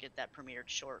we'll get that premiered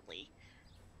shortly.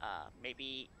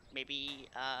 Maybe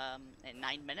in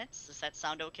 9 minutes. Does that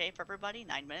sound okay for everybody?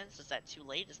 9 minutes? Is that too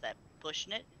late? Is that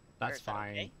pushing it, or that's is that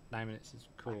fine. okay? 9 minutes is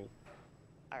cool.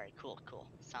 All right, cool, cool.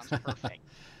 Sounds perfect.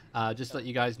 Just to So let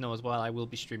you guys know as well, I will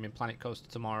be streaming Planet Coaster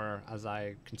tomorrow as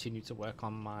I continue to work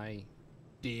on my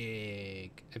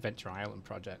big Adventure Island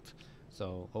project.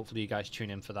 So hopefully you guys tune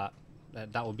in for that.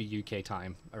 That will be UK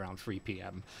time around 3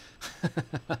 p.m.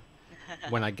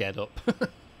 when I get up,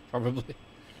 probably.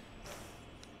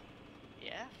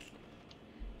 yeah,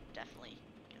 definitely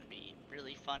gonna be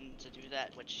really fun to do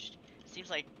that. Which seems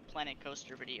like Planet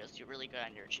Coaster videos do really good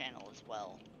on your channel as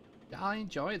well. I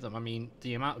enjoy them. I mean,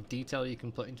 the amount of detail you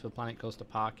can put into a Planet Coaster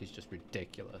park is just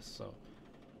ridiculous. So,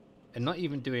 and not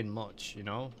even doing much, you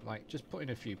know, like just putting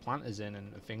a few planters in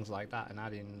and things like that, and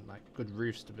adding like good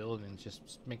roofs to buildings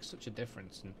just makes such a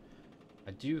difference. And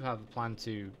I do have a plan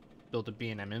to build a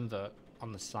B&M invert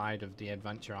on the side of the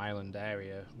Adventure Island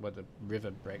area where the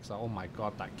river breaks out. Oh my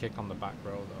god, that kick on the back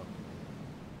row though.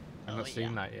 I've Oh not yeah.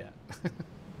 seen that yet.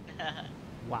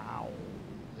 Wow,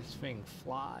 this thing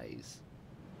flies.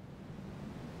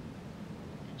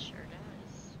 It sure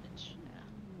does. Yeah.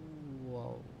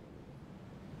 Whoa.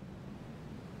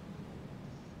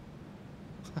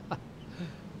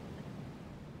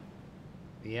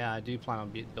 Yeah, I do plan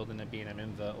on building a B&M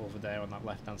invert over there on that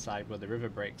left-hand side where the river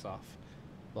breaks off.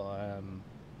 But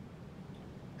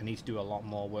I need to do a lot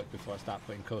more work before I start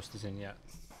putting coasters in yet.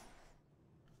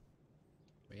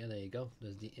 But yeah, there you go.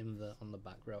 There's the invert on the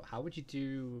back row. How would you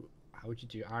do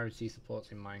RNC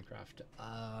supports in Minecraft?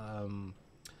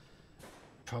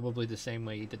 Probably the same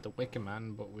way you did the Wicker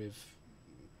Man, but with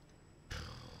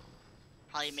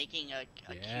Probably making a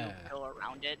cube yeah, go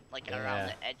around it, like around yeah,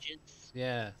 the edges.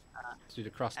 yeah. Uh, Do the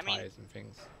cross I mean, ties and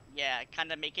things. yeah,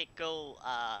 kind of make it go,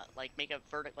 like make a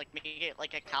like make it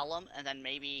like a column, and then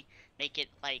maybe make it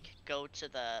like go to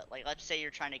the, like, let's say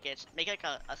you're trying to make it like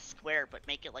a square, but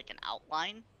make it like an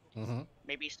outline, Mm-hmm.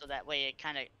 maybe so that way it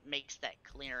kind of makes that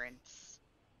clearance.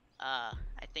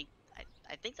 I think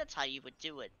I think that's how you would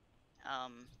do it.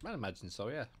 I'd imagine so,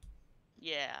 yeah.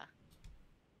 Yeah,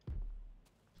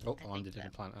 Oh, I I think landed in a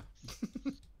that planter.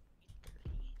 was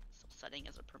 30. So setting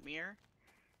as a premiere.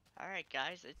 All right,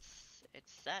 guys, it's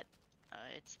set.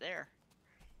 It's there.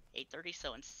 8:30.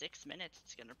 So in 6 minutes,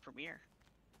 it's gonna premiere.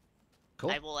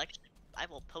 Cool. I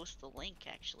will post the link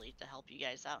actually to help you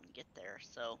guys out and get there.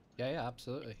 So Yeah, yeah,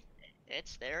 absolutely.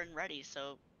 it's there and ready.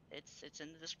 So it's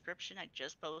in the description. I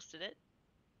just posted it.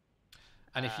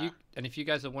 Uh, And if you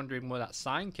guys are wondering where that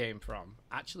sign came from,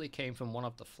 actually came from one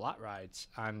of the flat rides,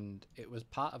 and it was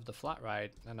part of the flat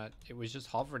ride, and it was just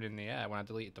hovering in the air when I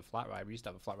deleted the flat ride. We used to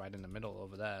have a flat ride in the middle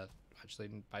over there, actually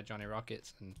by Johnny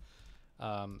Rockets, and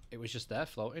it was just there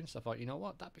floating. So I thought, you know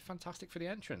what, that'd be fantastic for the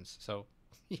entrance. So,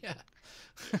 yeah,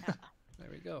 yeah, there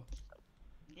we go.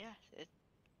 yeah.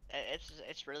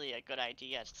 It's really a good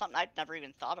idea. It's something I'd never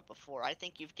even thought of before. I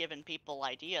think you've given people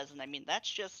ideas, and I mean that's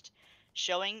just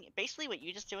showing basically what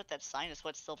you just did with that sign is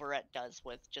what Silverette does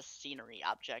with just scenery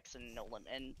objects and No Limit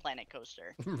and Planet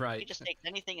Coaster. He Right. just takes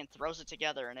anything and throws it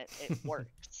together, and it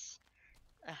works.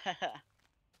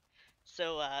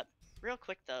 So, real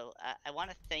quick though, I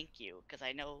want to thank you because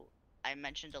I know I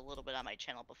mentioned a little bit on my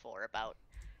channel before about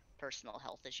personal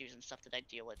health issues and stuff that I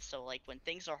deal with. So, like when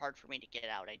things are hard for me to get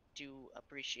out, I do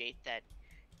appreciate that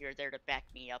you're there to back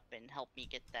me up and help me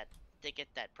get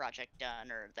that project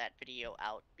done or that video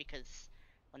out because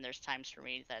when there's times for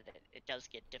me that it does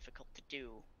get difficult to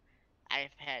do,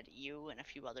 I've had you and a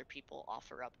few other people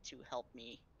offer up to help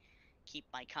me keep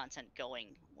my content going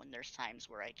when there's times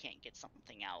where I can't get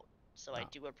something out. So I No,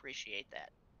 do appreciate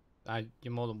that.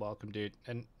 you're more than welcome, dude.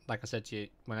 And like I said to you,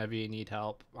 whenever you need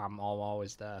help, I'm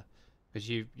always there. Because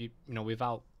you know,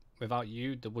 without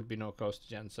you, there would be no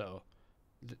CoasterGen. So,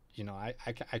 you know, I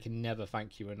can never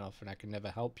thank you enough, and I can never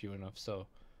help you enough. So,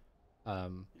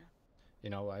 um, Yeah, you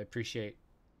know, I appreciate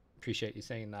you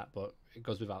saying that, but it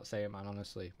goes without saying, man.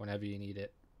 Honestly, whenever you need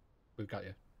it, we've got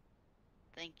you.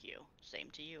 thank you. Same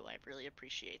to you. I really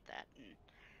appreciate that. And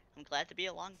I'm glad to be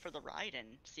along for the ride and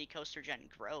see CoasterGen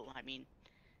grow. I mean,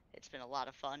 it's been a lot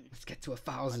of fun. Let's get to a Let's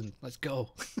thousand. Let's go.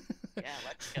 yeah,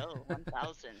 let's go.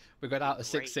 1,000 We would got be out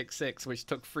of great. 666, which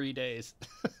took 3 days.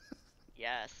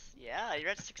 Yes. Yeah, you're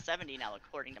at 670 now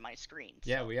according to my screen.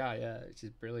 Yeah, So, we are. Yeah, which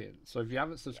is brilliant. So if you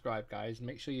haven't subscribed, guys,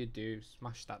 make sure you do.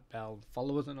 Smash that bell.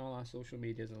 Follow us on all our social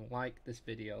medias and like this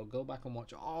video. Go back and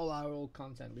watch all our old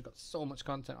content. We've got so much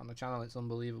content on the channel. It's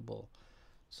unbelievable.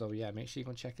 So yeah, make sure you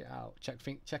go check it out.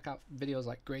 Check out videos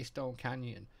like Greystone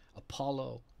Canyon,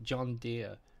 Apollo, John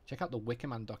Deere. Check out the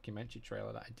Wickerman documentary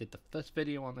trailer that I did, the first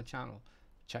video on the channel.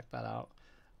 Check that out.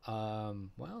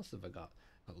 What else have I got?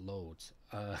 Got loads.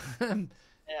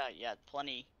 yeah,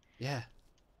 plenty. Yeah,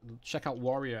 check out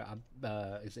Warrior.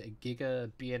 Is it a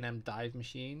Giga B&M dive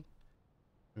machine?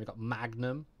 We've got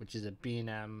Magnum, which is a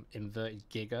B&M inverted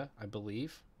Giga, I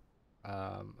believe,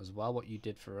 as well. What you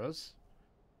did for us.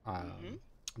 Mhm.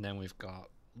 And then we've got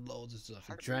loads of stuff.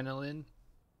 Hard to believe. Adrenaline.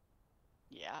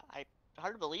 Yeah, I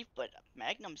hard to believe, but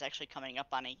Magnum's actually coming up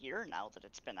on a year now that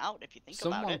it's been out if you think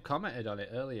about Someone it. commented on it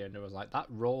earlier, and it was like that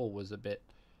roll was a bit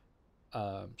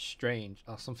strange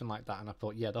or something like that. And I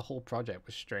thought, yeah, the whole project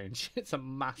was strange. It's a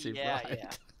massive Yeah, ride.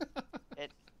 yeah.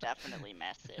 It's definitely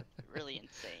massive. Really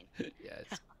insane. Yeah,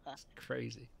 it's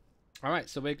crazy. All right,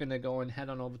 so we're going to go and head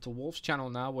on over to Wolf's channel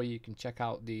now, where you can check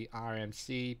out the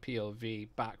RMC, POV,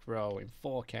 back row in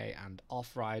 4K and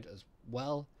off-ride as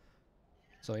well.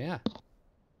 So yeah,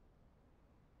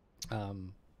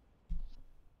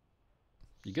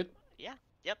 you good? Yeah.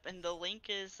 Yep, and the link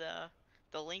is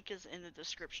in the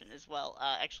description as well.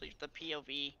 Actually the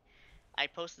POV I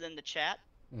posted in the chat.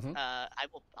 Mm-hmm.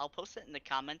 I'll post it in the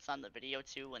comments on the video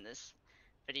too when this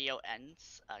video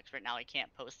ends. 'Cause right now I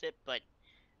can't post it, but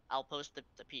I'll post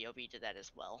the POV to that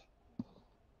as well.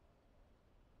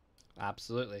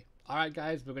 Absolutely. All right,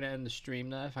 guys, we're going to end the stream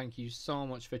there. Thank you so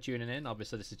much for tuning in.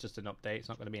 Obviously, this is just an update. It's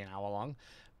not going to be an hour long.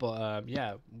 But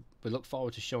yeah, we look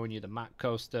forward to showing you the Mac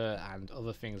Coaster and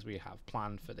other things we have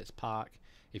planned for this park.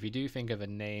 If you do think of a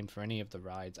name for any of the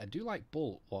rides, I do like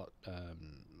Bolt, what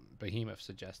Behemoth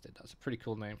suggested. That's a pretty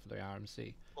cool name for the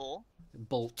RMC. Cool.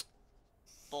 Bolt.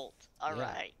 Bolt. All Yeah,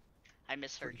 right. I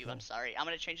misheard pretty you. I'm cool. sorry. I'm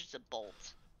gonna change it to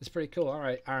Bolt. It's pretty cool. All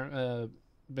right,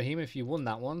 Behemoth, you won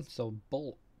that one. So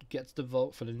Bolt gets the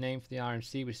vote for the name for the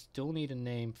RMC. We still need a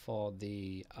name for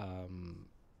the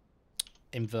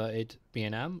inverted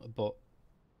B&M, but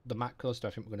the Mac Coaster,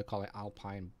 I think we're going to call it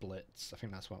Alpine Blitz. I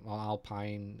think that's what, or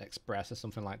Alpine Express or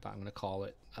something like that. I'm going to call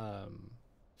it. I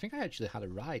think I actually had a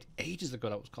ride ages ago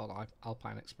that was called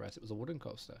Alpine Express. It was a wooden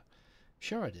coaster.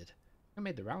 Sure, I did. I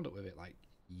made the roundup with it like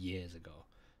years ago.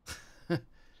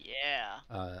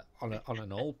 Yeah. On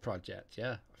an old project,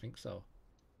 yeah, I think so.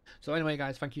 So anyway,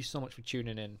 guys, thank you so much for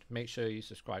tuning in. Make sure you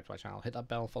subscribe to our channel. Hit that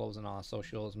bell, follow us on our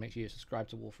socials. Make sure you subscribe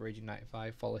to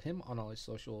WolfRaging95. Follow him on all his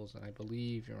socials. And I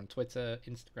believe you're on Twitter,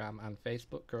 Instagram, and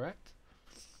Facebook, correct?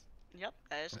 Yep,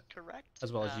 that is correct.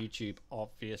 As well as YouTube,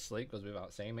 obviously, goes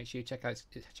without saying. Make sure you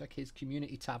check his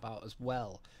community tab out as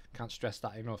well. Can't stress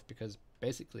that enough, because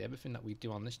basically everything that we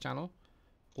do on this channel,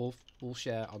 we'll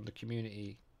share on the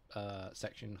community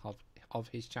section of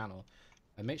his channel.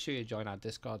 And make sure you join our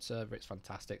Discord server. It's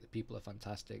fantastic. The people are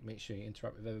fantastic. Make sure you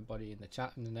interact with everybody in the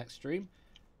chat in the next stream.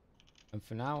 And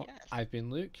for now, Yes. I've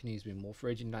been Luke, and he's been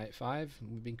WolfRaging95.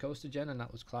 We've been CoasterGen, and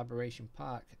that was Collaboration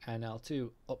Park NL2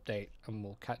 update. And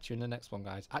we'll catch you in the next one,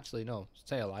 guys. Actually, no,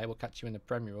 say a lie. We'll catch you in the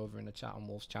premiere over in the chat on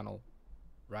Wolf's channel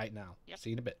right now. Yep. See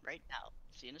you in a bit. Right now.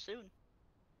 See you soon.